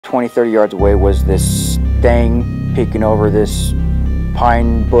20, 30 yards away was this thing peeking over this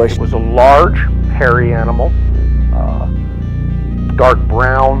pine bush. It was a large, hairy animal, dark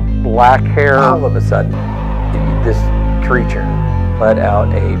brown, black hair. All of a sudden, this creature let out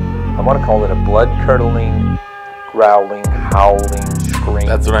I want to call it a blood-curdling, growling, howling scream.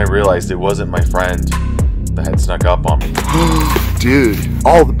 That's when I realized it wasn't my friend that had snuck up on me. Dude,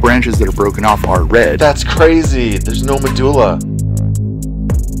 all the branches that are broken off are red. That's crazy. There's no medulla.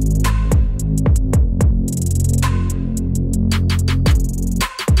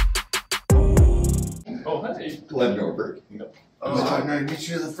 Oh, hey. Glenn Norberg. Oh, I'm going to meet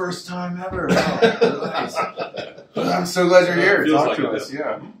you the first time ever. Oh, nice. I'm so glad you're here. Feels Talk like to it. us.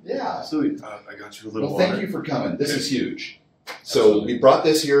 Yeah. Yeah. Absolutely. I got you a little Well, water. thank you for coming. This is huge. So Absolutely. we brought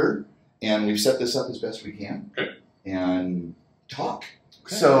this here, and we've set this up as best we can, Okay. and talk.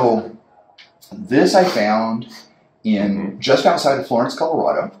 Okay. So this I found in just outside of Florence,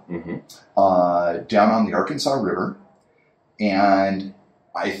 Colorado, down on the Arkansas River, and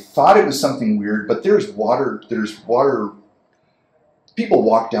I thought it was something weird, but there's water. People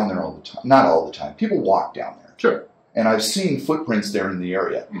walk down there all the time. Not all the time. People walk down there. Sure. And I've seen footprints there in the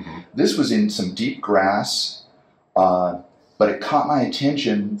area. This was in some deep grass, but it caught my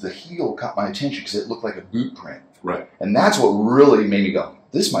attention. The heel caught my attention because it looked like a boot print. Right. And that's what really made me go,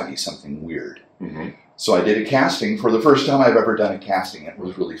 this might be something weird. So I did a casting for the first time I've ever done a casting. It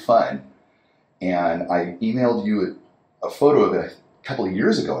was really fun. And I emailed you a photo of it a couple of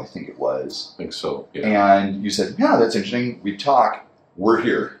years ago, I think it was. I think so, yeah. And you said, yeah, that's interesting. We talk. We're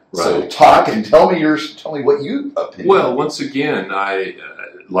here. Right. So talk and tell me what you opinion. Well, once again, I,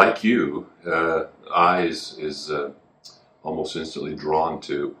 like you, I is almost instantly drawn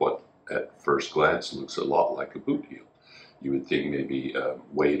to what at first glance looks a lot like a boot heel. You would think maybe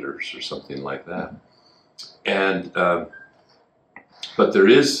waders or something like that. And, but there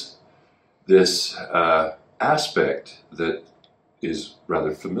is this aspect that is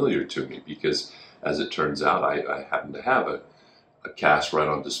rather familiar to me because, as it turns out, I happen to have a cast right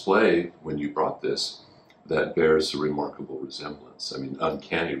on display when you brought this that bears a remarkable resemblance. I mean,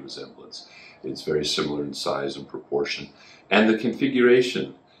 uncanny resemblance. It's very similar in size and proportion. And the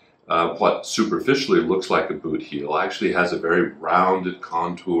configuration, what superficially looks like a boot heel, actually has a very rounded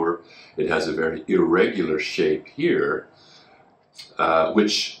contour. It has a very irregular shape here,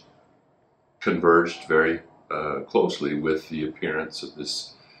 which converged very closely with the appearance of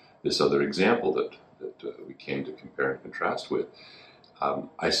this other example that we came to compare and contrast with.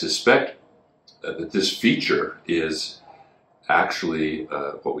 I suspect that this feature is actually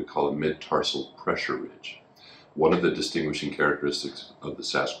what we call a mid-tarsal pressure ridge. One of the distinguishing characteristics of the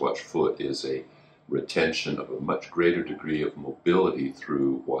Sasquatch foot is a retention of a much greater degree of mobility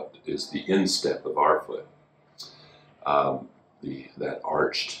through what is the instep of our foot. That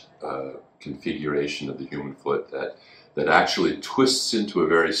arched configuration of the human foot that actually twists into a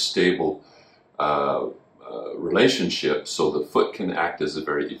very stable relationship, so the foot can act as a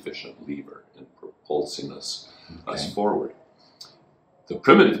very efficient lever in propulsing us forward. The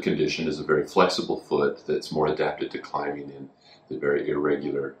primitive condition is a very flexible foot that's more adapted to climbing in the very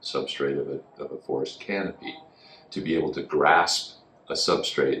irregular substrate of a forest canopy, to be able to grasp a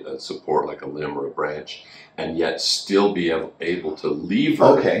substrate, a support like a limb or a branch, and yet still be able to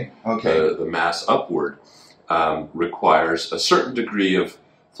lever the mass upward, requires a certain degree of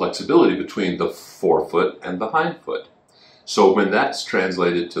flexibility between the forefoot and the hindfoot. So when that's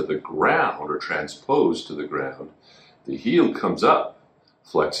translated to the ground or transposed to the ground, the heel comes up,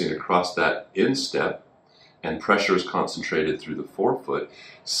 flexing across that instep, and pressure is concentrated through the forefoot.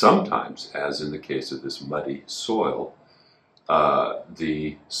 Sometimes, as in the case of this muddy soil,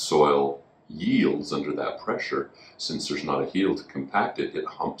 the soil yields under that pressure. Since there's not a heel to compact it, it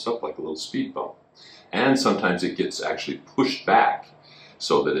humps up like a little speed bump. And sometimes it gets actually pushed back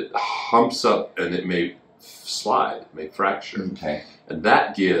so that it humps up and it may slide, may fracture. And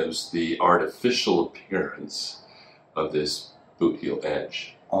that gives the artificial appearance of this boot heel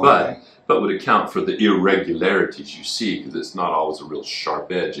edge. But would account for the irregularities you see, because it's not always a real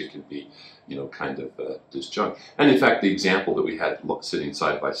sharp edge. It can be, kind of disjunct. And in fact, the example that we had sitting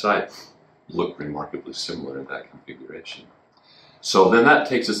side by side looked remarkably similar in that configuration. So then that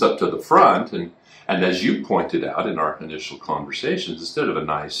takes us up to the front, and as you pointed out in our initial conversations, instead of a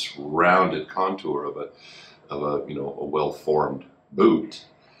nice rounded contour of a well-formed boot,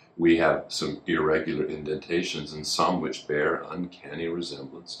 we have some irregular indentations, and some which bear uncanny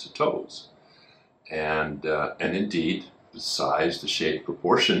resemblance to toes. And indeed, the size, the shape,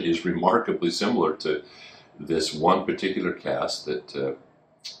 proportion is remarkably similar to this one particular cast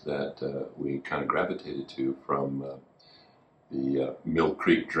that we kind of gravitated to from Mill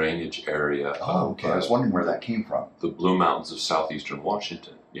Creek drainage area. Oh, okay. I was wondering where that came from. The Blue Mountains of southeastern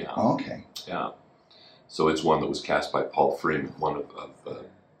Washington. Yeah. Oh, okay. Yeah. So it's one that was cast by Paul Freeman, one of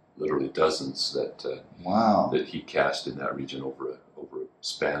literally dozens that Wow. that he cast in that region over a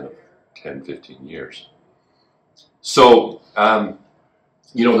span of 10, 15 years. So,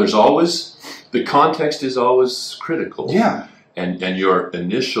 there's always, the context is always critical. Yeah. And your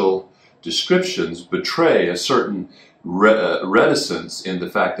initial descriptions betray a certain reticence in the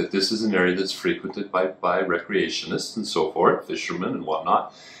fact that this is an area that's frequented by recreationists and so forth, fishermen and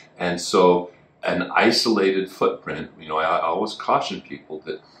whatnot. And so an isolated footprint, I always caution people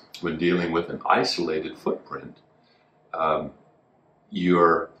that when dealing with an isolated footprint,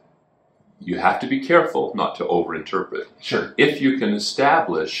 you have to be careful not to overinterpret. Sure. If you can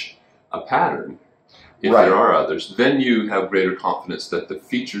establish a pattern, if Right. there are others, then you have greater confidence that the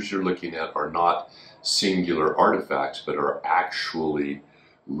features you're looking at are not singular artifacts, but are actually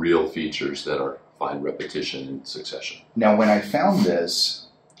real features that find repetition in succession. Now, when I found this,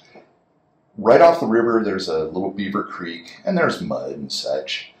 right off the river, there's a little beaver creek, and there's mud and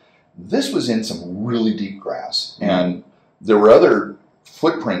such. This was in some really deep grass, and there were other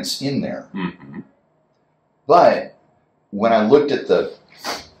footprints in there. Mm-hmm. But when I looked at the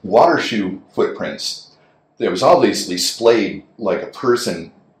water shoe footprints, there was obviously splayed like a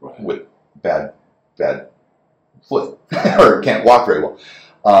person Right. with bad foot or can't walk very well.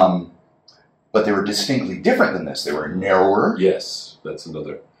 But they were distinctly different than this. They were narrower. Yes, that's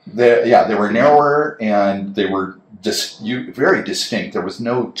another. They were narrower, and they were very distinct. There was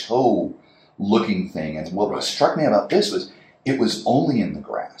no toe-looking thing. And what Right. struck me about this was it was only in the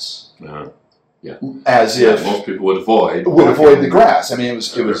grass, Yeah. as if most people would avoid the grass. I mean, it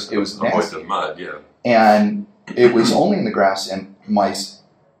was avoid nasty. the mud. Yeah. And it was only in the grass. And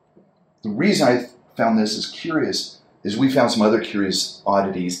the reason I found this as curious is we found some other curious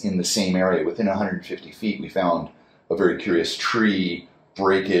oddities in the same area. Within 150 feet, we found a very curious tree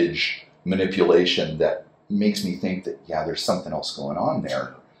breakage manipulation that makes me think that, there's something else going on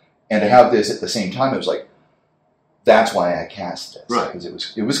there. And to have this at the same time, it was like, that's why I cast this. Right. Because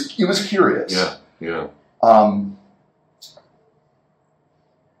it was curious. Yeah. Yeah.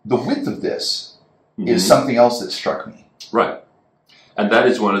 The width of this Mhm. is something else that struck me. Right. And that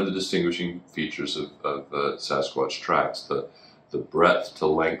is one of the distinguishing features of Sasquatch tracks, the breadth to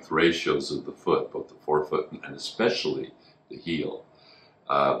length ratios of the foot, both the forefoot and especially the heel,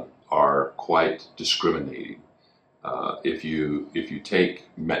 are quite discriminating. If you take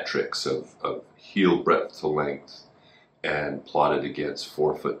metrics of heel breadth to length and plot it against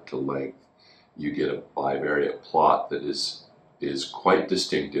forefoot to length, you get a bivariate plot that is quite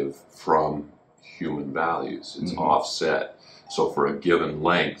distinctive from human values. It's offset. So for a given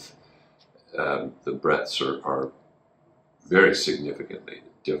length, the breadths are very significantly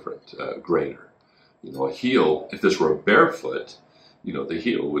different, greater. A heel, if this were a barefoot, the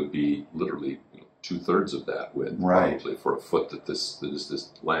heel would be literally 2/3 of that width, Right. probably, for a foot that is this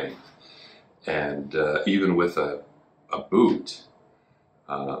length. And even with a boot,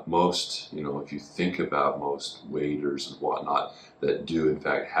 most, if you think about most waders and whatnot that do in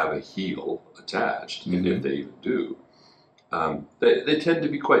fact have a heel attached, and if they even do, they tend to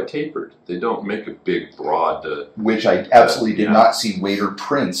be quite tapered. They don't make a big, broad... Which I absolutely did not see wader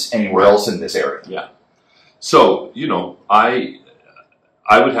prints anywhere else in this area. Yeah. So,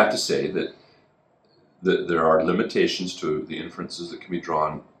 I would have to say that there are limitations to the inferences that can be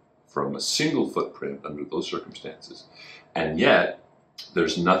drawn from a single footprint under those circumstances. And yet,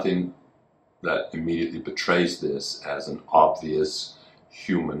 there's nothing that immediately betrays this as an obvious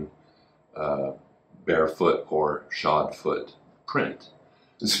human barefoot or shod foot print.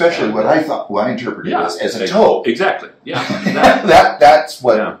 Especially what I interpreted as a toe. Exactly. Yeah. That's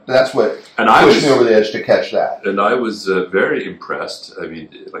what and I pushed me over the edge to catch that. And I was very impressed. I mean,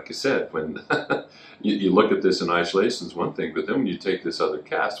 like I said, when you look at this in isolation is one thing, but then when you take this other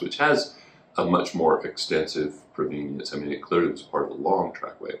cast, which has a much more extensive provenience, I mean, it clearly was part of a long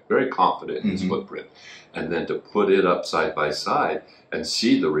trackway, very confident in its footprint, and then to put it up side by side and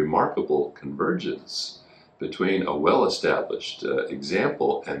see the remarkable convergence between a well-established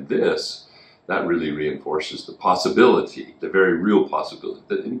example and this, that really reinforces the possibility, the very real possibility,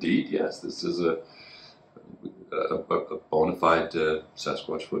 that indeed, yes, this is a bona fide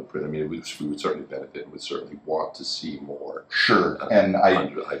Sasquatch footprint. I mean, we would certainly benefit and would certainly want to see more. Sure,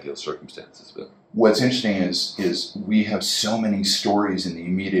 under ideal circumstances. But what's interesting is we have so many stories in the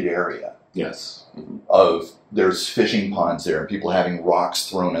immediate area Yes. Mm-hmm. Of there's fishing ponds there and people having rocks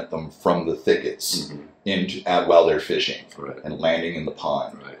thrown at them from the thickets while they're fishing and landing in the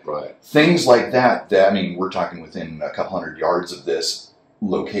pond. Right. Things like that, I mean, we're talking within a couple hundred yards of this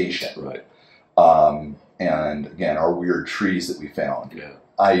location. Right. And again, our weird trees that we found. Yeah.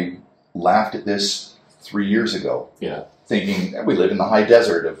 I laughed at this 3 years ago. Yeah. Thinking we live in the high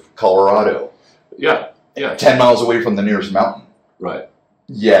desert of Colorado. Yeah. Yeah. 10 miles away from the nearest mountain. Right.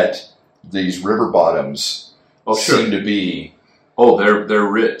 Yet these river bottoms seem to be. Oh, they're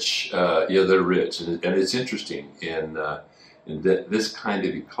rich. Yeah, they're rich, and it's interesting in this kind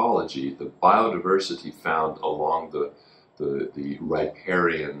of ecology, the biodiversity found along the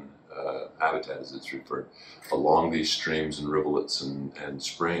riparian habitat, as it's referred, along these streams and rivulets and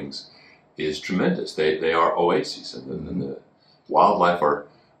springs, is tremendous. They are oases, and the wildlife are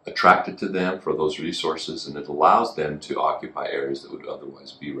attracted to them for those resources, and it allows them to occupy areas that would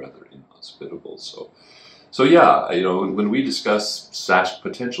otherwise be rather inhospitable. So yeah, when we discuss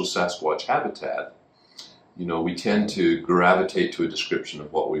potential Sasquatch habitat, we tend to gravitate to a description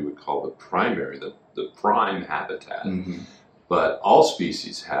of what we would call the primary, the prime habitat. But all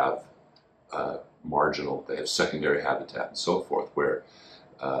species have they have secondary habitat and so forth, where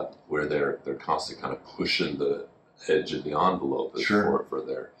they're constantly kind of pushing the edge of the envelope for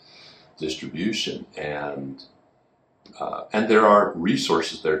their distribution, and there are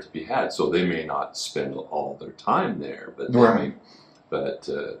resources there to be had. So they may not spend all their time there, but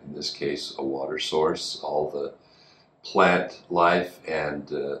in this case, a water source, all the plant life and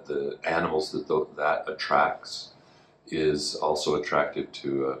the animals that attracts is also attractive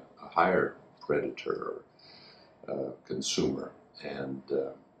to a higher predator or consumer. And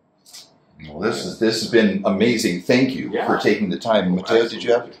well, this has been amazing. Thank you for taking the time. Mateo, did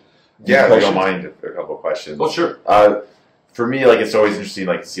you have? Yeah, if I don't mind a couple of questions. Oh, sure. For me, it's always interesting,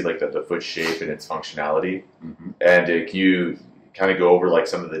 to see the foot shape and its functionality, and can you kind of go over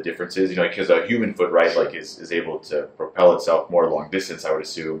some of the differences? Because a human foot, right, is able to propel itself more long distance, I would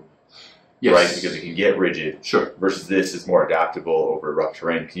assume. Yes. Right, because it can get rigid. Sure. Versus this is more adaptable over rough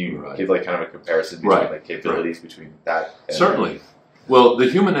terrain. Can you give kind of a comparison between capabilities between that? And certainly. Well, the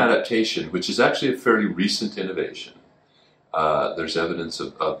human adaptation, which is actually a fairly recent innovation, there's evidence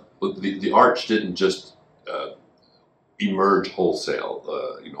of the arch didn't just emerge wholesale,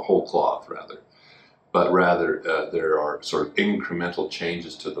 whole cloth rather, but rather there are sort of incremental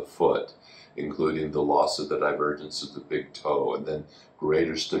changes to the foot, including the loss of the divergence of the big toe, and then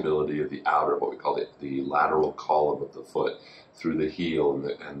greater stability of the outer, what we call the lateral column of the foot, through the heel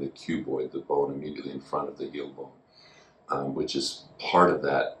and the cuboid, the bone immediately in front of the heel bone, which is part of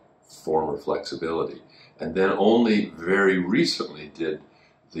that former flexibility. And then only very recently did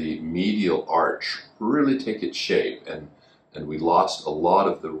the medial arch really take its shape, and we lost a lot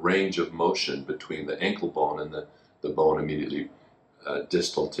of the range of motion between the ankle bone and the bone immediately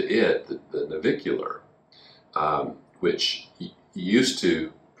distal to it, the navicular, which used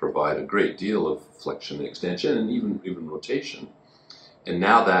to provide a great deal of flexion and extension and even rotation. And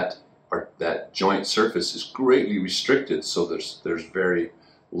now that joint surface is greatly restricted, so there's very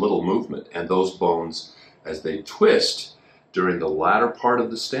little movement, and those bones, as they twist during the latter part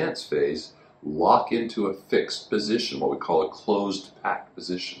of the stance phase, lock into a fixed position, what we call a closed packed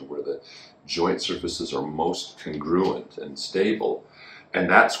position, where the joint surfaces are most congruent and stable. And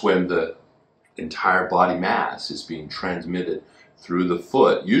that's when the entire body mass is being transmitted through the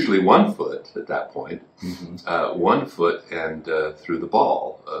foot, usually one foot at that point, 1 foot, and through the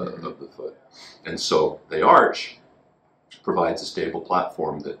ball of the foot. And so the arch provides a stable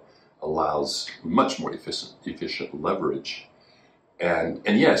platform that allows much more efficient leverage. And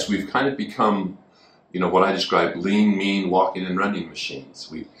yes, we've kind of become, what I describe, lean, mean walking and running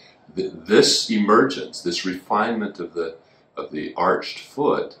machines. This emergence, this refinement of the arched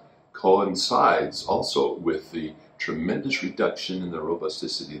foot coincides also with the tremendous reduction in the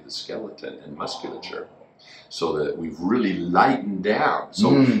robusticity of the skeleton and musculature, so that we've really lightened down. So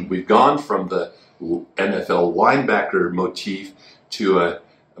we've gone from the NFL linebacker motif to a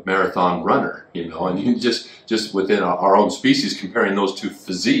marathon runner, and you just within our own species, comparing those two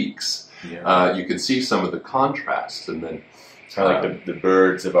physiques, you can see some of the contrast. And then kind of like the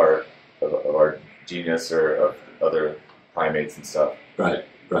birds of our genus, or of other primates and stuff. Right.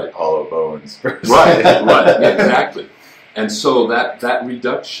 Hollow bones. Right, exactly. And so that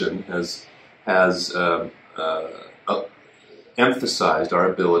reduction has emphasized our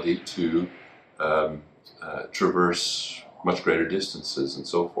ability to traverse much greater distances and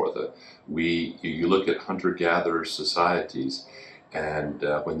so forth. You look at hunter-gatherer societies, and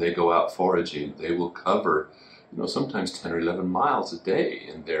when they go out foraging, they will cover sometimes 10 or 11 miles a day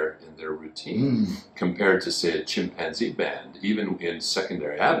in their routine, compared to, say, a chimpanzee band. Even in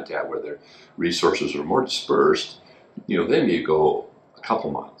secondary habitat where their resources are more dispersed, they may go a couple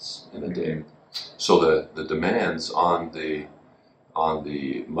miles in a day. So the demands on the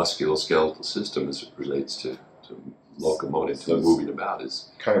musculoskeletal system as it relates to locomoting, to moving about,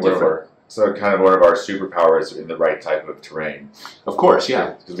 is kind of different. kind of one of our superpowers in the right type of terrain. Of course,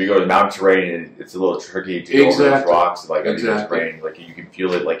 yeah. Because we go to mountain terrain and it's a little tricky to go over those rocks, like under the terrain. Like you can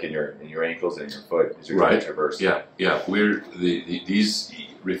feel it, like in your ankles and in your foot as you're trying to traverse. Yeah. These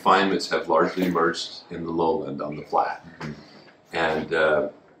refinements have largely emerged in the lowland, on the flat,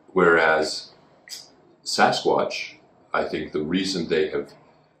 and whereas Sasquatch, I think the reason they have,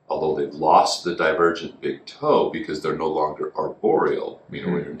 although they've lost the divergent big toe because they're no longer arboreal, when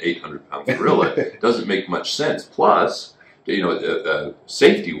you're an 800-pound gorilla, it doesn't make much sense. Plus,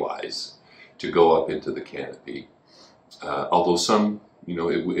 safety-wise, to go up into the canopy. Although some,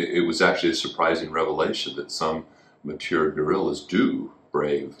 it was actually a surprising revelation that some mature gorillas do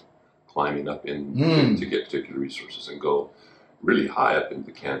brave climbing up in to get particular resources and go really high up in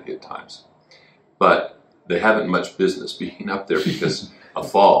the canopy at times. But they haven't much business being up there because a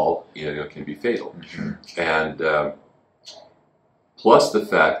fall, can be fatal. And plus the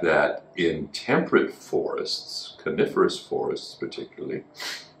fact that in temperate forests, coniferous forests particularly,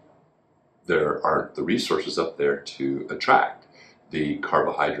 there aren't the resources up there to attract. The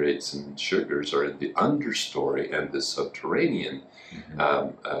carbohydrates and sugars are in the understory and the subterranean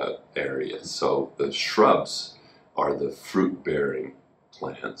areas. So the shrubs are the fruit-bearing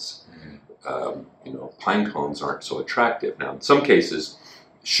plants. Pine cones aren't so attractive. Now, in some cases,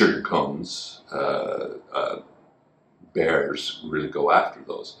 sugar cones, bears really go after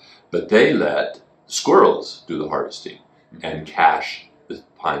those. But they let squirrels do the harvesting and cache the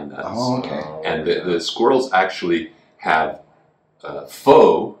pine nuts. Oh, okay. And the squirrels actually have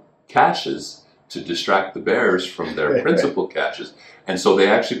faux caches to distract the bears from their principal caches. And so they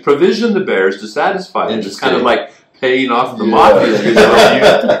actually provision the bears to satisfy them. It's kind of like paying off the mafia.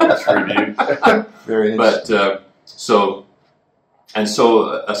 Very interesting. But so a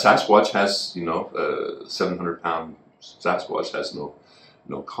Sasquatch has, a 700-pound Sasquatch has no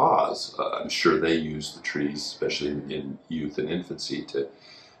cause. I'm sure they use the trees, especially in youth and infancy,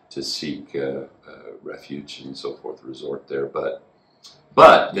 to seek refuge and so forth, resort there. But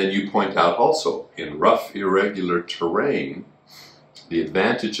then you point out also, in rough, irregular terrain, the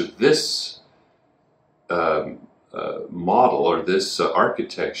advantage of this model or this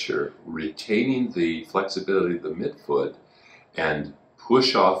architecture, retaining the flexibility of the midfoot and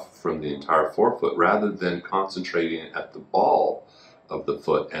push off from the entire forefoot rather than concentrating at the ball of the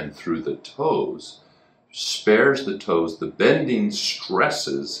foot and through the toes, spares the toes the bending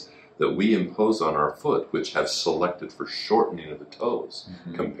stresses that we impose on our foot, which have selected for shortening of the toes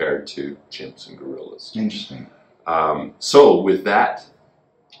compared to chimps and gorillas. Interesting. So with that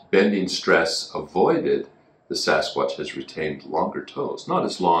bending stress avoided, the Sasquatch has retained longer toes, not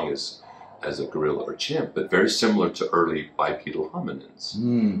as long as a gorilla or chimp, but very similar to early bipedal hominins,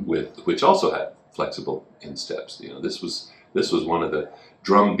 which also had flexible insteps. This was one of the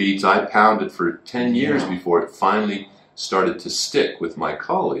drum beats I pounded for 10 years before it finally started to stick with my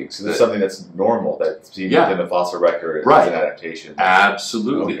colleagues. So that's something that's normal, that's seen within the fossil record as an adaptation.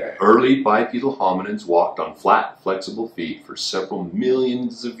 Absolutely. Okay. Early bipedal hominins walked on flat, flexible feet for several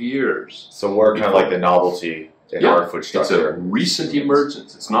millions of years. So we're kind of like the novelty in our foot structure. It's a recent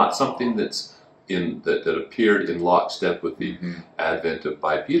emergence. It's not something that's that appeared in lockstep with the advent of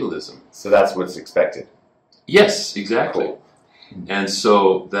bipedalism. So that's what's expected. Yes, exactly. Cool. And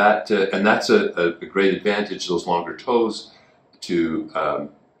so that's a great advantage, those longer toes, to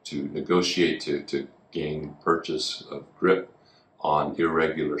negotiate, to gain purchase of grip on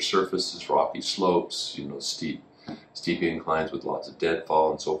irregular surfaces, rocky slopes, steep inclines with lots of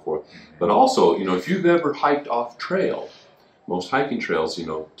deadfall and so forth. But also, if you've ever hiked off trail, most hiking trails,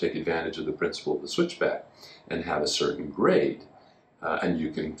 take advantage of the principle of the switchback and have a certain grade. And you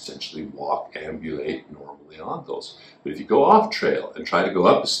can essentially walk, ambulate normally on those. But if you go off trail and try to go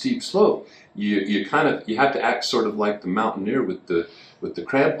up a steep slope, you have to act sort of like the mountaineer with the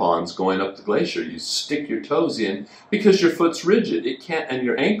crampons going up the glacier. You stick your toes in because your foot's rigid. It can't, and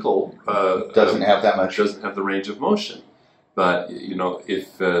your ankle doesn't have that much. Doesn't have the range of motion. But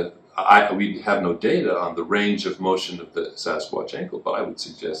if we have no data on the range of motion of the Sasquatch ankle, but I would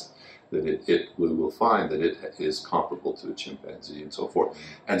suggest that we will find that it is comparable to a chimpanzee and so forth.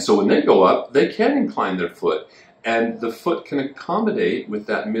 And so when they go up, they can incline their foot And the foot can accommodate with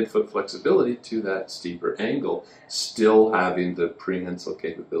that midfoot flexibility to that steeper angle, still having the prehensile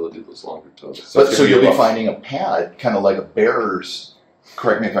capability of those longer toes. So you'll be finding a pad, kind of like a bear's,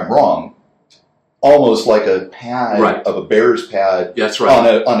 correct me if I'm wrong, almost like a pad of a bear's pad. That's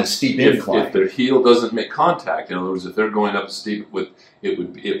right. On a steep incline. If their heel doesn't make contact, in other words, if they're going up steep,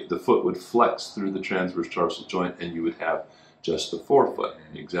 the foot would flex through the transverse tarsal joint, and you would have just the forefoot.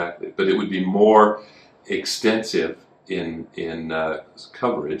 Exactly. But it would be more extensive in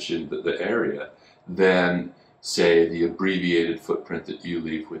coverage in the area than, say, the abbreviated footprint that you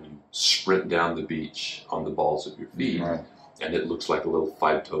leave when you sprint down the beach on the balls of your feet, and it looks like a little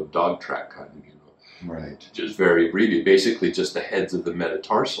five-toed dog track kind of, you know. Right. Just very abbreviated. Basically, just the heads of the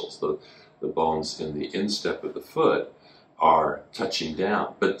metatarsals, the bones in the instep of the foot, are touching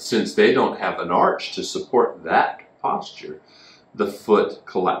down. But since they don't have an arch to support that posture, the foot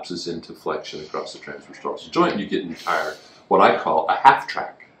collapses into flexion across the transverse tarsal joint, and you get an entire, what I call a half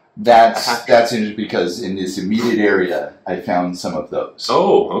track. That's interesting because in this immediate area, I found some of those.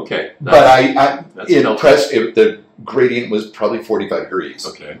 Oh, okay. The gradient was probably 45 degrees.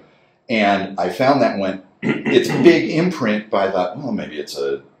 Okay. And I found that one, it's a big imprint, but I thought, well, maybe it's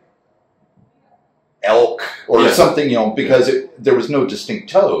a elk or something, you know, because there was no distinct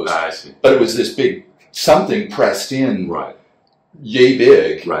toes. I see. But it was this big something pressed in. Right. Yay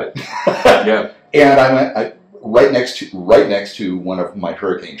big. Right. Yeah. And I went right next to one of my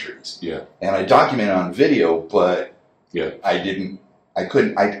hurricane trees. Yeah. And I documented on video, but I didn't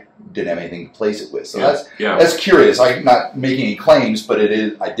have anything to place it with. So that's curious. I'm not making any claims, but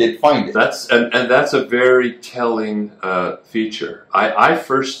I did find it. That's a very telling feature. I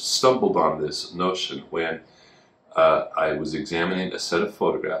first stumbled on this notion when I was examining a set of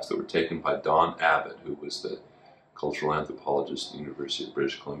photographs that were taken by Don Abbott, who was the cultural anthropologist at the University of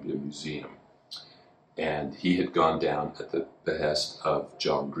British Columbia Museum. And he had gone down at the behest of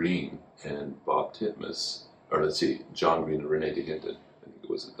John Green and Bob Titmus, or let's see, John Green and Rene de Hinton, I think it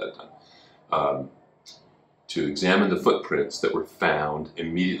was at that time, to examine the footprints that were found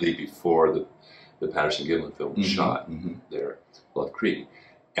immediately before the Patterson-Gimlin film was shot there at Bluff Creek.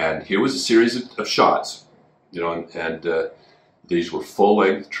 And here was a series of shots, you know, and these were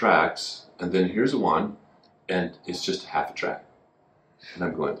full-length tracks, and then here's one, and it's just half a track. And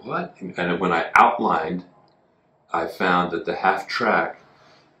I'm going, what? And when I outlined, I found that the half track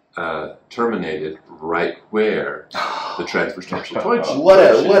terminated right where the transverse tarsal joint. What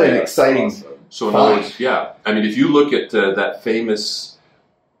an exciting! Awesome. So in other words, I mean, if you look at that famous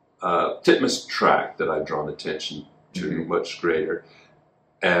Titmus track that I've drawn attention to, much greater,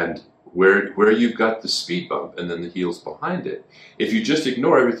 and where you've got the speed bump and then the heels behind it, if you just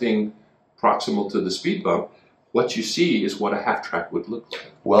ignore everything proximal to the speed bump, what you see is what a half track would look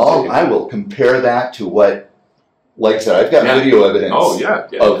like. Well, I will compare that to what, like I said, I've got video evidence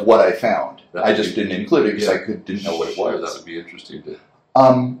of what I found. I just didn't include it because I didn't know what it was. That would be interesting to...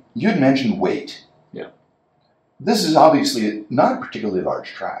 You had mentioned weight. Yeah. This is obviously not a particularly large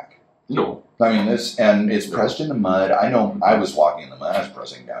track. No. I mean, it's pressed in the mud. I know I was walking in the mud. I was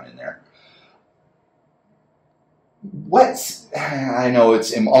pressing down in there. I know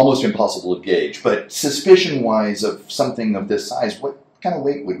it's almost impossible to gauge, but suspicion-wise of something of this size, what kind of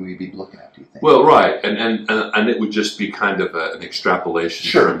weight would we be looking at, do you think? Well, right, and it would just be kind of an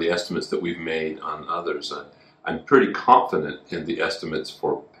extrapolation from the estimates that we've made on others. I'm pretty confident in the estimates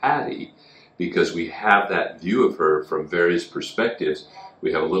for Patty because we have that view of her from various perspectives.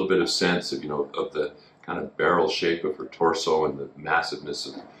 We have a little bit of sense of, of the kind of barrel shape of her torso and the massiveness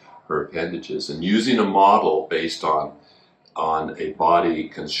of her appendages, and using a model based on a body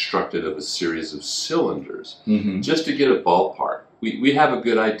constructed of a series of cylinders, just to get a ballpark. We have a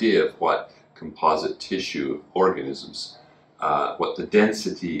good idea of what composite tissue of organisms, what the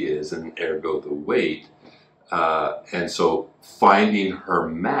density is, and ergo the weight. And so finding her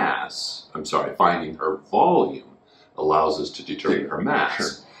volume allows us to determine her mass. Sure.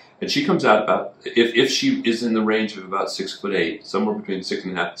 And she comes out about, if she is in the range of about 6'8", somewhere between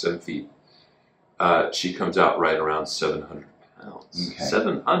 6.5 and 7 feet, she comes out right around 700 pounds. Okay.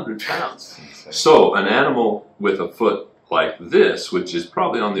 700 pounds. So an animal with a foot like this, which is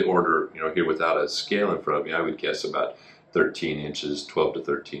probably on the order, here without a scale in front of me, I would guess about 13 inches, 12 to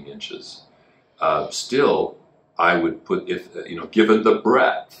 13 inches. Still, I would put, given the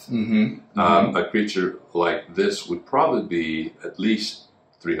breadth, a creature like this would probably be at least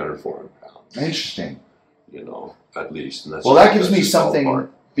 300, 400 pounds. Interesting. At least. And that's that gives me something,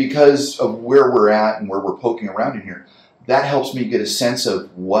 because of where we're at and where we're poking around in here, that helps me get a sense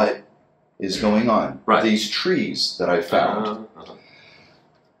of what is going on. Right. These trees that I found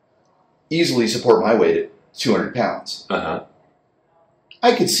easily support my weight 200 pounds. Uh-huh.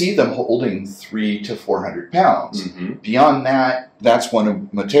 I could see them holding 300 to 400 pounds. Mm-hmm. Beyond that, that's one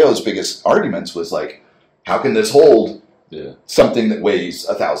of Mateo's biggest arguments was like, how can this hold something that weighs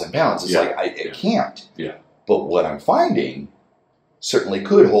 1,000 pounds? It's like, it can't. Yeah. But what I'm finding certainly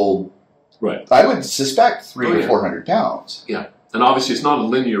could hold, I would suspect 300 to 400 pounds. Yeah. And obviously it's not a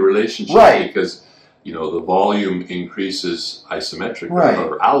linear relationship, because, you know, the volume increases isometrically,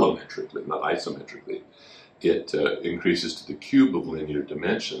 or allometrically, not isometrically. It increases to the cube of linear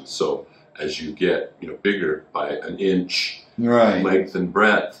dimensions. So as you get, you know, bigger by an inch length and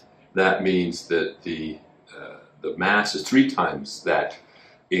breadth, that means that the mass is 3 times that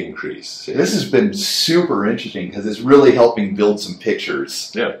increase. This has been super interesting because it's really helping build some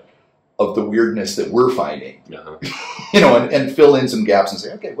pictures of the weirdness that we're finding. You know, and fill in some gaps and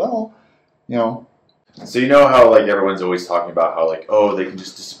say, okay, well, you know. So you know how like everyone's always talking about how like, oh, they can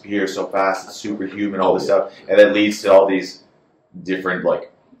just disappear so fast, it's superhuman, all this stuff, and that leads to all these different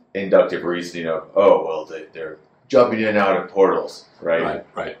like inductive reasoning of, oh, well, they're jumping in and out of portals, right?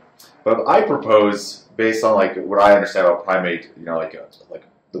 Right. But I propose, based on like what I understand about primate, you know, like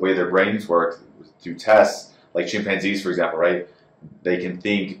the way their brains work through tests, like chimpanzees, for example, right? They can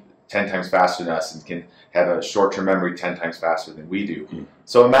think 10 times faster than us and can have a short-term memory 10 times faster than we do.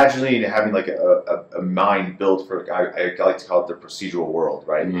 So imagining having like a mind built for, I like to call it the procedural world,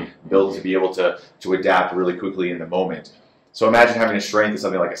 right? Built to be able to adapt really quickly in the moment. So imagine having a strength of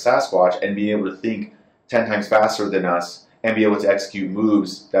something like a Sasquatch and being able to think 10 times faster than us and be able to execute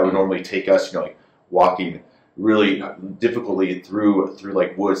moves that would normally take us, you know, like walking really difficultly through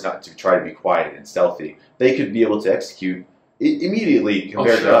like woods, not to try to be quiet and stealthy. They could be able to execute immediately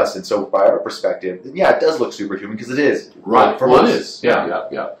compared to us, and so by our perspective, it does look superhuman because it is. Right, from well, us. it is.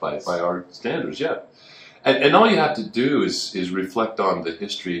 Yeah. By our standards, and all you have to do is reflect on the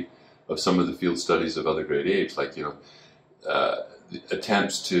history of some of the field studies of other great apes, like, you know,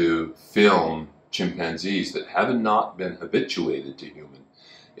 attempts to film chimpanzees that have not been habituated to human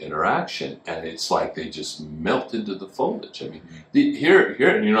interaction, and it's like they just melt into the foliage. I mean, here,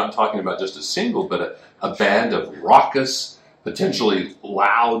 and you're not talking about just a single, but a band of raucous, potentially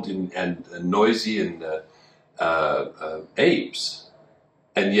loud and noisy and apes,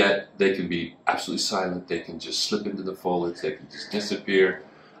 and yet they can be absolutely silent. They can just slip into the foliage. They can just disappear.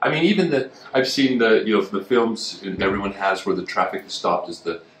 I mean, even I've seen the films everyone has where the traffic is stopped as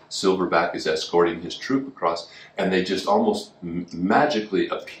the silverback is escorting his troop across, and they just almost magically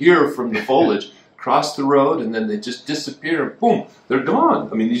appear from the foliage, cross the road, and then they just disappear, and boom, they're gone.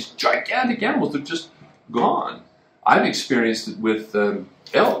 I mean, these gigantic animals, they're just gone. I've experienced it with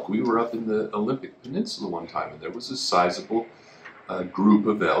elk. We were up in the Olympic Peninsula one time, and there was a sizable group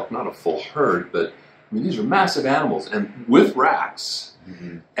of elk, not a full herd, but I mean, these are massive animals, and with racks,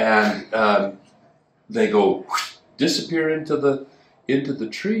 and they go disappear into the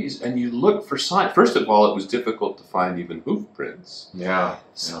trees, and you look for signs. First of all, it was difficult to find even hoof prints.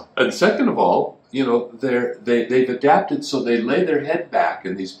 And second of all, you know, they've adapted so they lay their head back,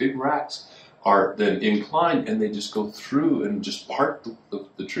 and these big racks are then inclined, and they just go through and just part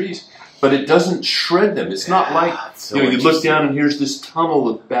the trees. But it doesn't shred them. It's not like, so you look down and here's this tunnel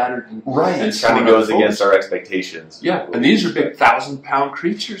of battered and it kind of goes against our expectations. Yeah, and these are big 1,000-pound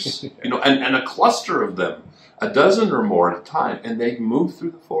creatures, you know, and a cluster of them, a dozen or more at a time, and they move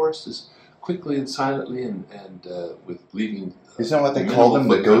through the forest as quickly and silently and with leaving. Isn't that what they call them,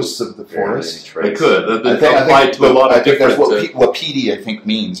 the ghosts of the forest? They could. I think that's what PD I think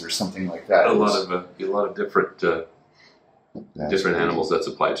means, or something like that. A lot of different animals that's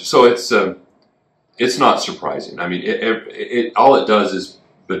applied to. So it's not surprising. I mean, all it does is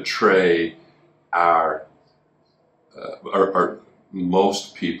betray our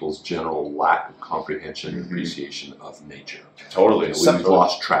most people's general lack of comprehension and appreciation of nature. Totally. We've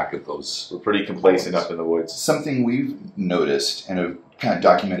lost track of those. We're pretty complacent up in the woods. Something we've noticed and have kind of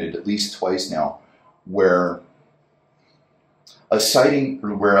documented at least twice now, where a sighting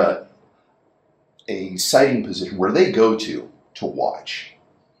position where they go to watch,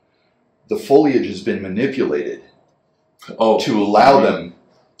 the foliage has been manipulated to allow them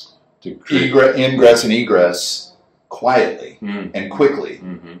to ingress and egress quietly and quickly,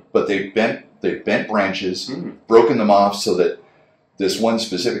 but they've bent branches, broken them off, so that this one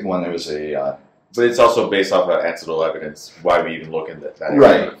specific one, there was a. But it's also based off of ancestral evidence. Why we even look in that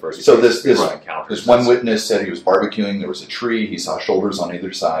right. In the first so place. This one witness said he was barbecuing. There was a tree. He saw shoulders on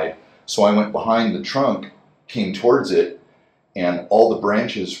either side. So I went behind the trunk, came towards it, and all the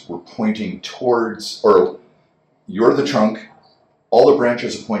branches were pointing towards. Or you're the trunk. All the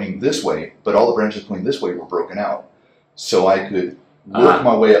branches are pointing this way, but all the branches pointing this way were broken out. So I could work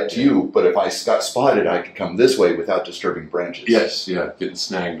my way up to you, but if I got spotted, I could come this way without disturbing branches. Yes, yeah, getting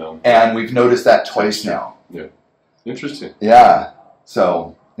snagged on. And we've noticed that twice now. Yeah, interesting. Yeah,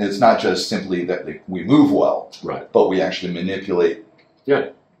 so it's not just simply that we move well, Right. but we actually manipulate Yeah.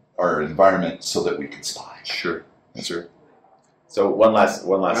 our environment so that we can spy. Sure, sure. So one last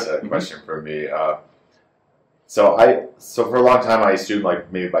question for me. So for a long time I assumed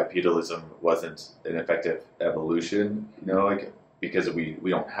like maybe bipedalism wasn't an effective evolution, you know, like because we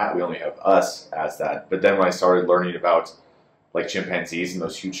only have us as that. But then when I started learning about like chimpanzees and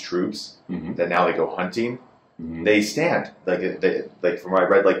those huge troops, that now they go hunting, they stand like from what I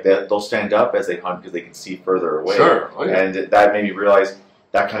read, like they'll stand up as they hunt because they can see further away. Sure. Oh, yeah. And that made me realize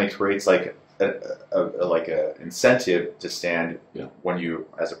that kind of creates like a incentive to stand when you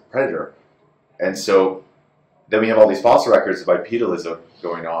as a predator. And so then we have all these fossil records of bipedalism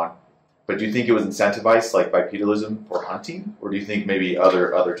going on. But do you think it was incentivized like bipedalism for hunting, or do you think maybe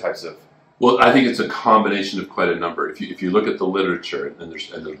other types of? Well, I think it's a combination of quite a number. If you look at the literature, and there's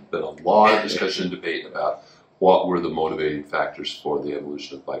been a lot of discussion and debate about what were the motivating factors for the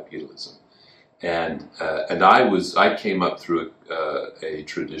evolution of bipedalism, and I came up through a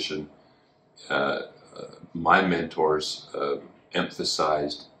tradition. My mentors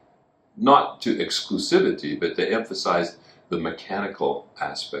emphasized not to exclusivity, but they emphasized the mechanical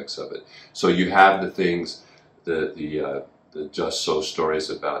aspects of it. So you have the things, the just so stories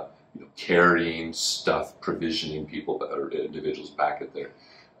about carrying stuff, provisioning people or individuals back at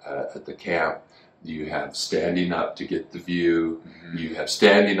the camp. You have standing up to get the view. You have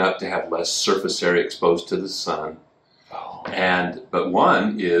standing up to have less surface area exposed to the sun. But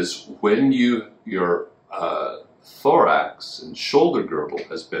one is when your thorax and shoulder girdle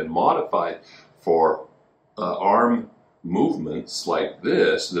has been modified for arm movements like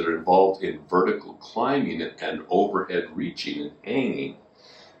this that are involved in vertical climbing and overhead reaching and hanging.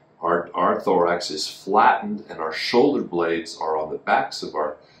 Our thorax is flattened and our shoulder blades are on the backs of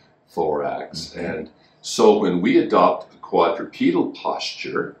our thorax. And so when we adopt a quadrupedal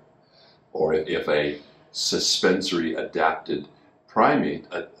posture, or if a suspensory adapted primate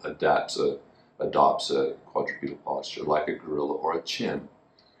adopts a quadrupedal posture like a gorilla or a chimp,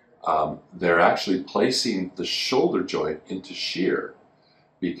 they're actually placing the shoulder joint into shear,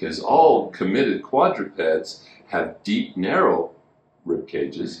 because all committed quadrupeds have deep, narrow rib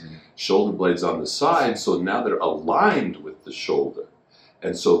cages, shoulder blades on the side, so now they're aligned with the shoulder.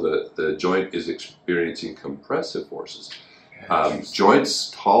 And so the joint is experiencing compressive forces.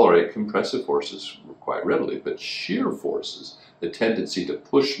 Joints tolerate compressive forces quite readily, but shear forces, the tendency to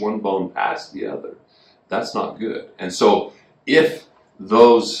push one bone past the other, that's not good. And so if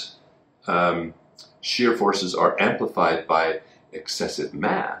those shear forces are amplified by excessive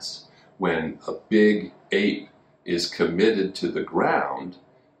mass, when a big ape is committed to the ground,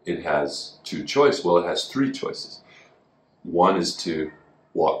 it has two choices. Well, it has three choices. One is to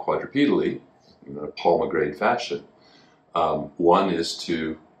walk quadrupedally in a palmagrade fashion. One is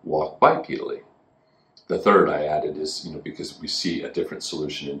to walk bipedally. The third I added is, because we see a different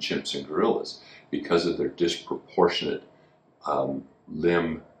solution in chimps and gorillas because of their disproportionate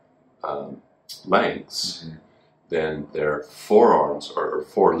limb lengths, then their forearms or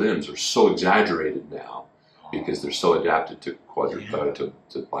forelimbs are so exaggerated now because they're so adapted to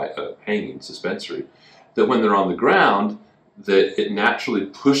hanging suspensory that when they're on the ground, it naturally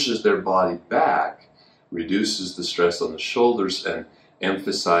pushes their body back, reduces the stress on the shoulders, and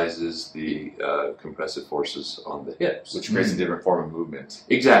emphasizes the compressive forces on the hips. Which creates a different form of movement.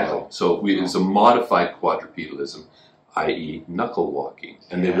 Exactly. So it's a modified quadrupedalism, i.e. knuckle walking.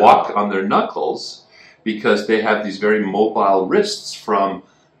 And they walk on their knuckles because they have these very mobile wrists from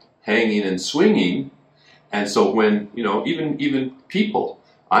hanging and swinging. And so when, even people,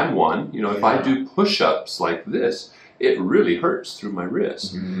 I'm one, if I do push-ups like this, it really hurts through my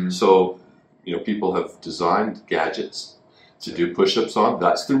wrist. So, people have designed gadgets to do push-ups on.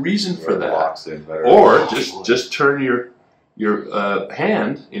 That's the reason for that. Or just turn your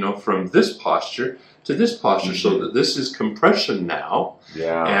hand, from this posture to this posture, so that this is compression now.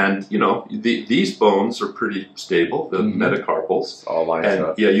 And these bones are pretty stable, the metacarpals. All lined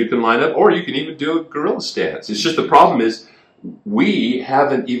up. Yeah, you can line up, or you can even do a gorilla stance. It's just the problem is we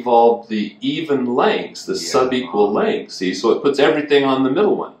haven't evolved the even lengths, the sub-equal lengths. See, so it puts everything on the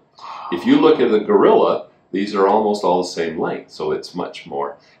middle one. If you look at a gorilla, these are almost all the same length, so it's much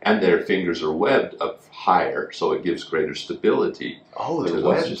more. And their fingers are webbed up higher, so it gives greater stability. Oh, they're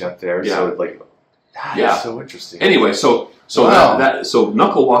webbed up there. Yeah. So that's so interesting. Anyway, so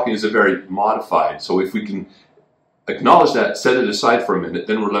knuckle walking is a very modified. So if we can acknowledge that, set it aside for a minute,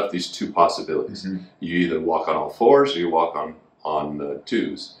 then we're left these two possibilities. You either walk on all fours or you walk on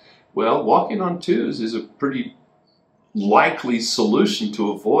twos. Well, walking on twos is a pretty likely solution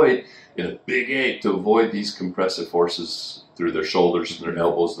to avoid, in a big ape, to avoid these compressive forces through their shoulders and their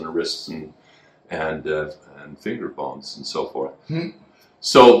elbows and their wrists and finger bones and so forth.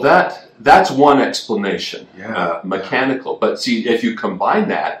 So that's one explanation, mechanical. But see, if you combine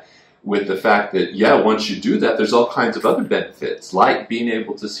that with the fact that, once you do that, there's all kinds of other benefits, like being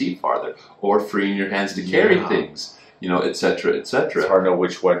able to see farther or freeing your hands to carry things, et cetera, et cetera. It's hard to know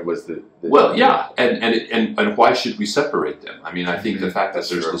which one was the well, and why should we separate them? I mean, I think the fact that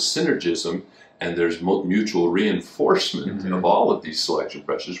there's this synergism and there's mutual reinforcement of all of these selection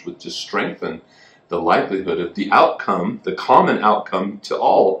pressures would just strengthen the likelihood of the outcome, the common outcome to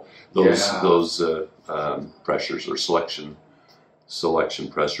all those pressures or selection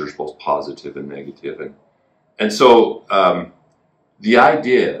pressures, both positive and negative, and so the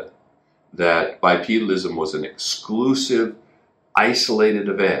idea that bipedalism was an exclusive, isolated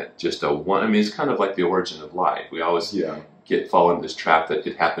event, just a one. I mean, it's kind of like the origin of life. We always fall into this trap that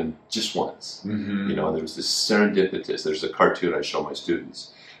it happened just once. And there was this serendipitous. There's a cartoon I show my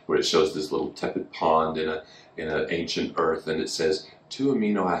students where it shows this little tepid pond in an ancient earth, and it says 2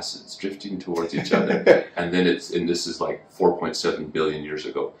 amino acids drifting towards each other, and then and this is like 4.7 billion years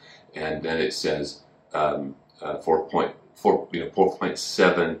ago, and then it says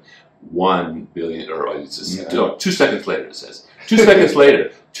 4.71 billion, or it's just, 2 seconds later it says 2 seconds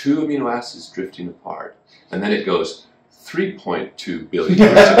later 2 amino acids drifting apart, and then it goes 3.2 billion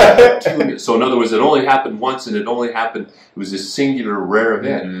years ago. So in other words, it only happened once, and it was this singular rare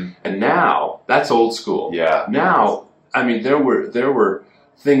event. And now, that's old school. Now, I mean, there were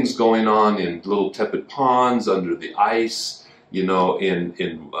things going on in little tepid ponds under the ice, in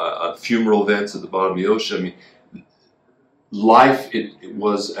fumarole vents at the bottom of the ocean. I mean, life, it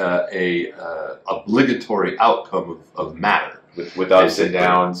was a obligatory outcome of matter. With ups and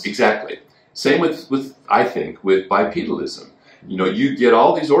downs. Exactly. Same with I think, with bipedalism. You get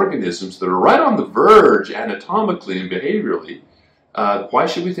all these organisms that are right on the verge anatomically and behaviorally. Why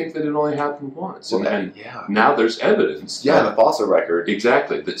should we think that it only happened once? And now there's evidence. The fossil record.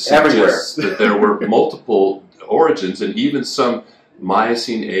 Exactly. That suggests that there were multiple origins, and even some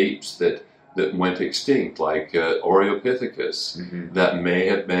Miocene apes that went extinct, like Oreopithecus, that may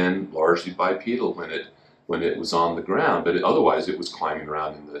have been largely bipedal when it was on the ground, but otherwise it was climbing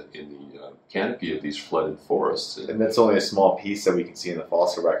around in the canopy of these flooded forests. And that's only a small piece that we can see in the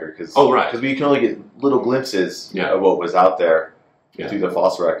fossil record, because we can only get little glimpses of what was out there through the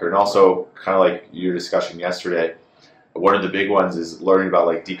fossil record. And also, kind of like your discussion yesterday, one of the big ones is learning about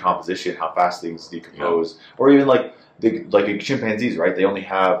like decomposition, how fast things decompose, or even like chimpanzees, right? They only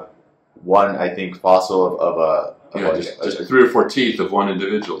have one, I think, fossil of just 3 or 4 teeth of one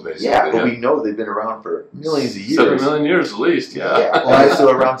individual, basically. But we know they've been around for millions of years. 7 million years at least, Well, they're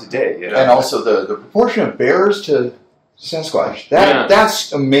still around today. And also the proportion of bears to Sasquatch.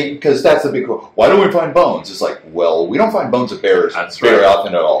 That's amazing, because that's the big question. Why don't we find bones? It's like, well, we don't find bones of bears very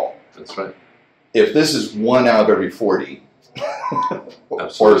often at all. That's right. If this is 1 out of every 40,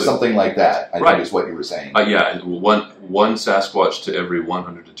 or something like that, I think is what you were saying. One Sasquatch to every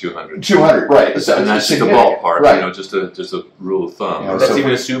 100 to 200. 200, right. And that's just a ballpark, right. Just a rule of thumb. That's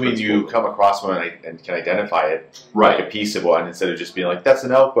even assuming you come across one and can identify it, like a piece of one, instead of just being like, that's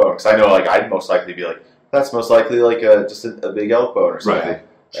an elk bone. Because I know, like, I'd most likely be like, that's most likely like just a big elk bone or something. Right.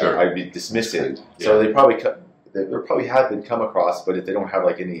 Sure. I'd be dismissive. So they probably have been come across, but if they don't have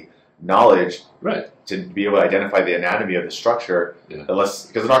like any knowledge to be able to identify the anatomy of the structure,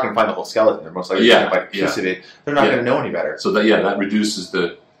 because they're not going to find the whole skeleton. They're most likely going to find a piece of it. They're not going to know any better. So that reduces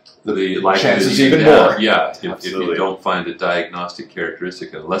the likelihood chances even more. If you don't find a diagnostic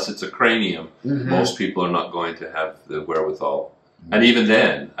characteristic, unless it's a cranium, most people are not going to have the wherewithal. And even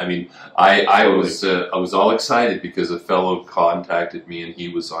then, I mean, I was all excited because a fellow contacted me, and he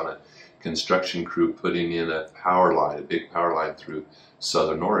was on a construction crew putting in a big power line through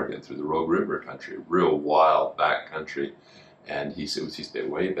Southern Oregon, through the Rogue River country, real wild back country. And he said,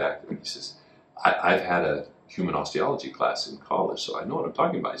 way back, and he says, I've had a human osteology class in college, so I know what I'm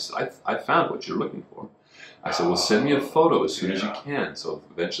talking about. He said, I found what you're looking for. I said, well, send me a photo as soon as you can. So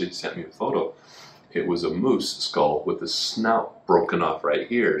eventually he sent me a photo. It was a moose skull with the snout broken off right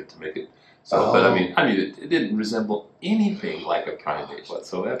here to make it. So, but I mean, it didn't resemble anything like a primate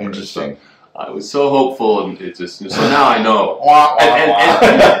whatsoever. Interesting. So I was so hopeful, and it just, so now I know.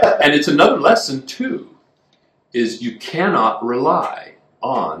 And it's another lesson too, is you cannot rely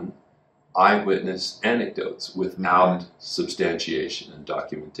on eyewitness anecdotes without substantiation and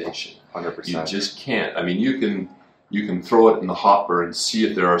documentation. 100%. You just can't. I mean, you can throw it in the hopper and see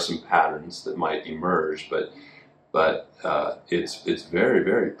if there are some patterns that might emerge, but but it's very,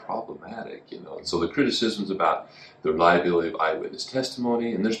 very problematic, you know. And so the criticisms about the reliability of eyewitness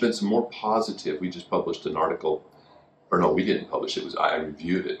testimony, and there's been some more positive. We just published an article, or no, we didn't publish it. I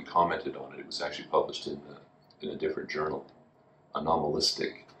reviewed it and commented on it. It was actually published in a different journal,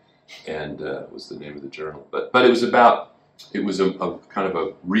 Anomalistic, and was the name of the journal. But it was about, it was a kind of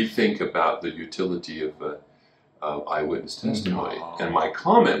a rethink about the utility of eyewitness testimony. Mm-hmm. And my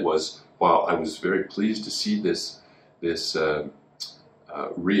comment was, while I was very pleased to see this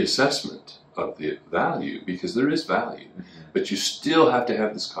reassessment of the value, because there is value, but you still have to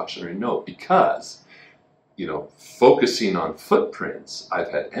have this cautionary note, because, you know, focusing on footprints, I've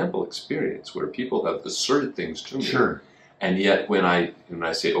had ample experience where people have asserted things to me. Sure. And yet when I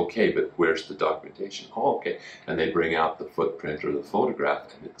say, okay, but where's the documentation? Oh, okay. And they bring out the footprint or the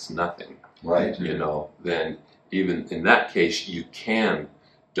photograph and it's nothing. Right. You know, then even in that case, you can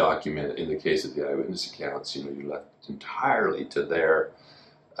document it. In the case of the eyewitness accounts, you know, you're left entirely to their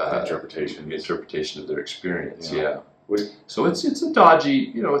interpretation of their experience. Yeah. So it's a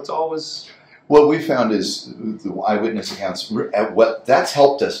dodgy, you know, it's always... What we found is the eyewitness accounts, what that's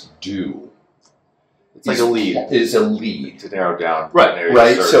helped us do. It's like a lead. Is a lead. To narrow down.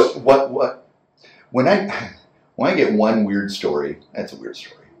 Right. So when I get one weird story, that's a weird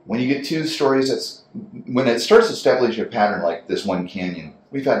story. When you get two stories, when it starts establishing a pattern like this one canyon,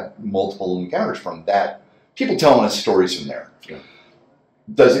 we've had multiple encounters from that. People telling us stories from there. Yeah.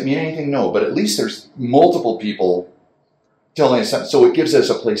 Does it mean anything? No, but at least there's multiple people telling us something. So it gives us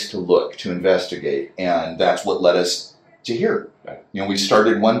a place to look, to investigate, and that's what led us to here. Right. You know, we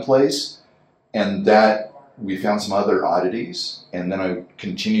started one place, and that we found some other oddities, and then I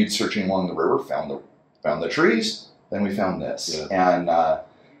continued searching along the river, found the trees, then we found this, and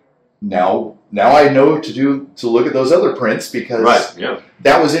now I know to look at those other prints, because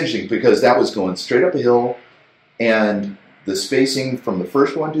that was interesting, because that was going straight up a hill, and the spacing from the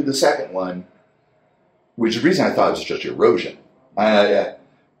first one to the second one, which is the reason I thought it was just erosion, but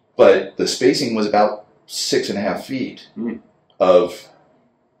the spacing was about 6.5 feet of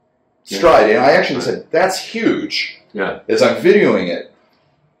stride, and I actually said, that's huge, as I'm videoing it,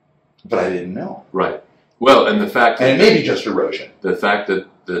 but I didn't know. Right. Well, and the fact that... And it may be just erosion. The fact that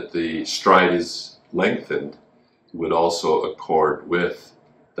the stride is lengthened would also accord with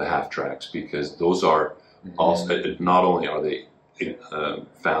the half tracks, because those are also, not only are they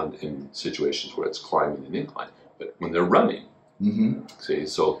found in situations where it's climbing an incline, but when they're running. See,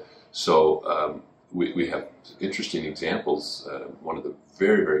 so we have interesting examples. One of the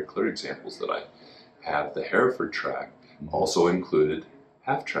very, very clear examples that I have, the Hereford track, also included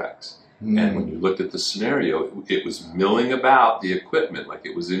half tracks. And when you looked at the scenario, it was milling about the equipment, like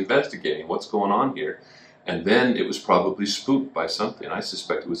it was investigating what's going on here. And then it was probably spooked by something. I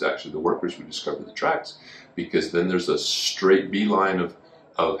suspect it was actually the workers who discovered the tracks, because then there's a straight beeline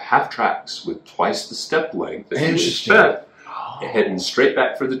of half tracks with twice the step length that you expect, heading straight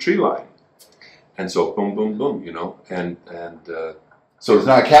back for the tree line. And so boom, boom, boom, you know, and so it's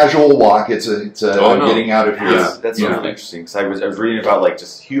not a casual walk. It's getting out of here. That's really interesting, because I was reading about like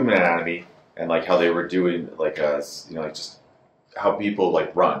just human anatomy and like how they were doing like you know, like just how people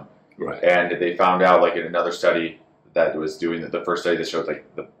like run. Right. And they found out like in another study that was doing the first study that showed like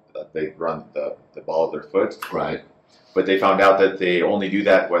they run the ball of their foot. Right. But they found out that they only do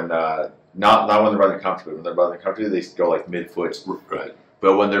that when not when they're running comfortably. When they're running comfortably, they go like mid-foot. Right.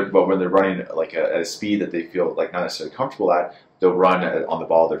 But when they're running like at a speed that they feel like not necessarily comfortable at, they'll run on the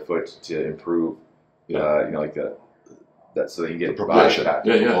ball of their foot to improve, you know, like that, so they can get propulsion.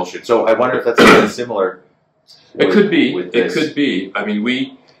 Propulsion. So I wonder if that's something similar. It could be. It could be. I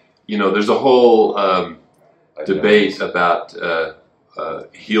mean, you know, there's a whole debate about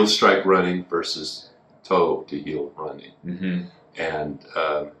heel strike running versus toe to heel running, and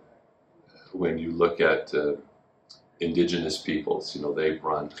when you look at indigenous peoples, you know,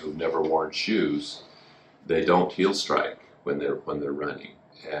 who've never worn shoes, they don't heel strike when they're running,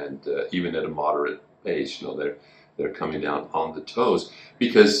 and even at a moderate pace, you know, they're coming down on the toes,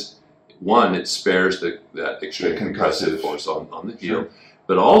 because one, it spares that extreme compressive force on the heel,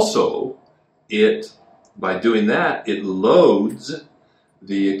 but also by doing that, it loads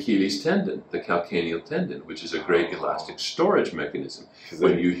the Achilles tendon, the calcaneal tendon, which is a great elastic storage mechanism.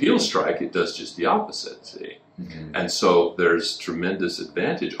 When you heel strike, it does just the opposite, see? And so there's tremendous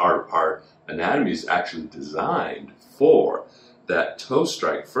advantage. Our anatomy is actually designed for that toe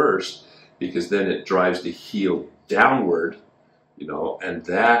strike first, because then it drives the heel downward, you know, and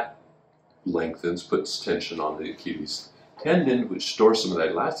that lengthens, puts tension on the Achilles tendon, which stores some of that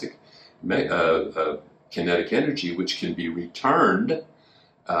elastic kinetic energy, which can be returned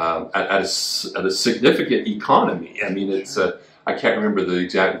at a significant economy. I mean, it's I can't remember the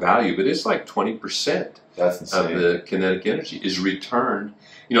exact value, but it's like 20% That's insane. of the kinetic energy is returned.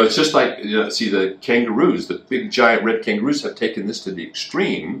 You know, it's just like, you know, see the kangaroos, the big giant red kangaroos have taken this to the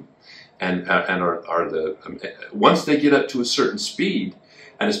extreme, and are the once they get up to a certain speed,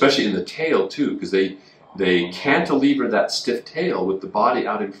 and especially in the tail too, because they cantilever that stiff tail with the body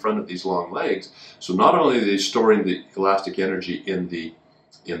out in front of these long legs. So not only are they storing the elastic energy in the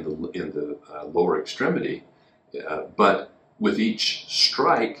lower extremity, but with each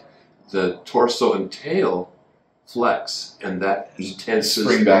strike, the torso and tail flex, and that tenses,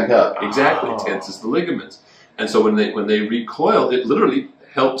 Spring back up. Exactly, tenses the ligaments. And so when they recoil, it literally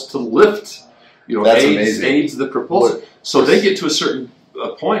helps to lift. You know, That's amazing. aids the propulsion. So they get to a certain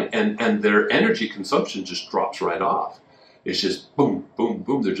point, and their energy consumption just drops right off. It's just boom, boom,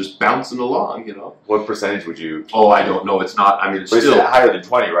 boom. They're just bouncing along, you know. What percentage would you? Oh, I don't know. It's not. I mean, it's But still it's higher than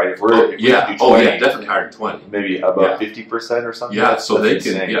 20, right? If we do 20, definitely higher than 20. maybe about 50% or something. Yeah, so they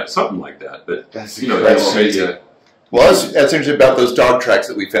insane. can, something like that. But That's you know, That's it's amazing. Well, that's interesting about those dog tracks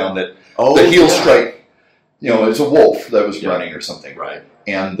that we found, that Oh, the heel yeah. strike, you know, it's a wolf that was Yeah. running or something. right.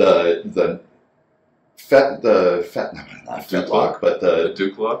 And not fetlock, but The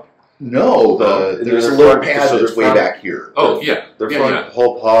Duke lock. there's a their little front- pad so that's their way front- back here. Oh yeah, Their yeah, front yeah.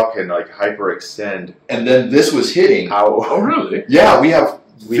 whole paw can like hyperextend. And then this was hitting. Oh How really? Yeah, we have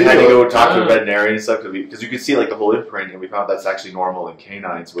we had to video. go talk to a veterinarian and stuff because you could see like the whole imprint, and we found that's actually normal in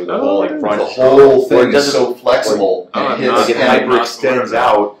canines, where the whole like front, The whole where thing it is doesn't so flexible. Oh, and I'm it not hits like it getting and- hyperextends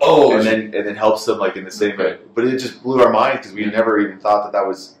out, Oh, and then helps them like in the same Okay. way. But it just blew our mind because we never even thought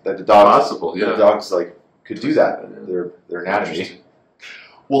that the dogs Possible, the yeah. dogs like could do that. Their anatomy.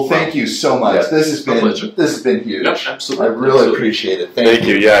 Well, thank you so much. Yeah. This has been pleasure. huge. Yep, absolutely. I really Absolutely. appreciate it. Thank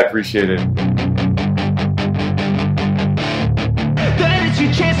you. Yeah, I appreciate it.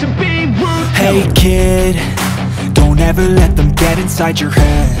 Hey kid, don't ever let them get inside your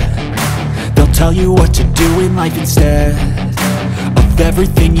head. They'll tell you what to do in life instead of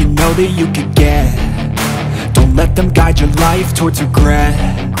everything you know that you could get. Don't let them guide your life towards regret.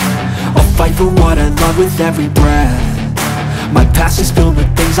 I'll fight for what I love with every breath. My past is filled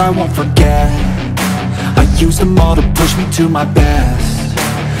with things I won't forget. I use them all to push me to my best.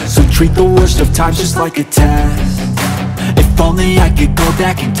 So treat the worst of times just like a test. If only I could go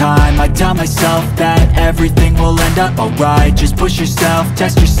back in time, I'd tell myself that everything will end up alright. Just push yourself,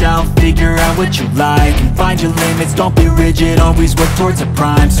 test yourself, figure out what you like, and find your limits, don't be rigid, always work towards a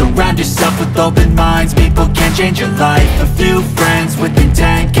prime. Surround yourself with open minds, people can change your life. A few friends with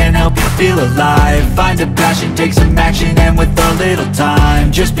intent can help you feel alive. Find a passion, take some action, and with a little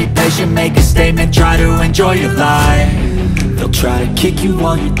time, just be patient, make a statement, try to enjoy your life. They'll try to kick you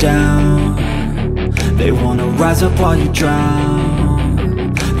while you're down. They wanna rise up while you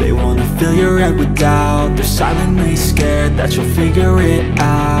drown. They wanna fill your head with doubt. They're silently scared that you'll figure it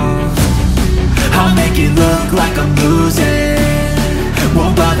out. I'll make it look like I'm losing,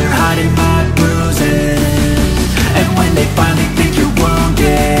 won't bother hiding my bruises. And when they finally think you're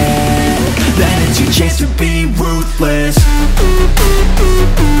wounded, then it's your chance to be ruthless.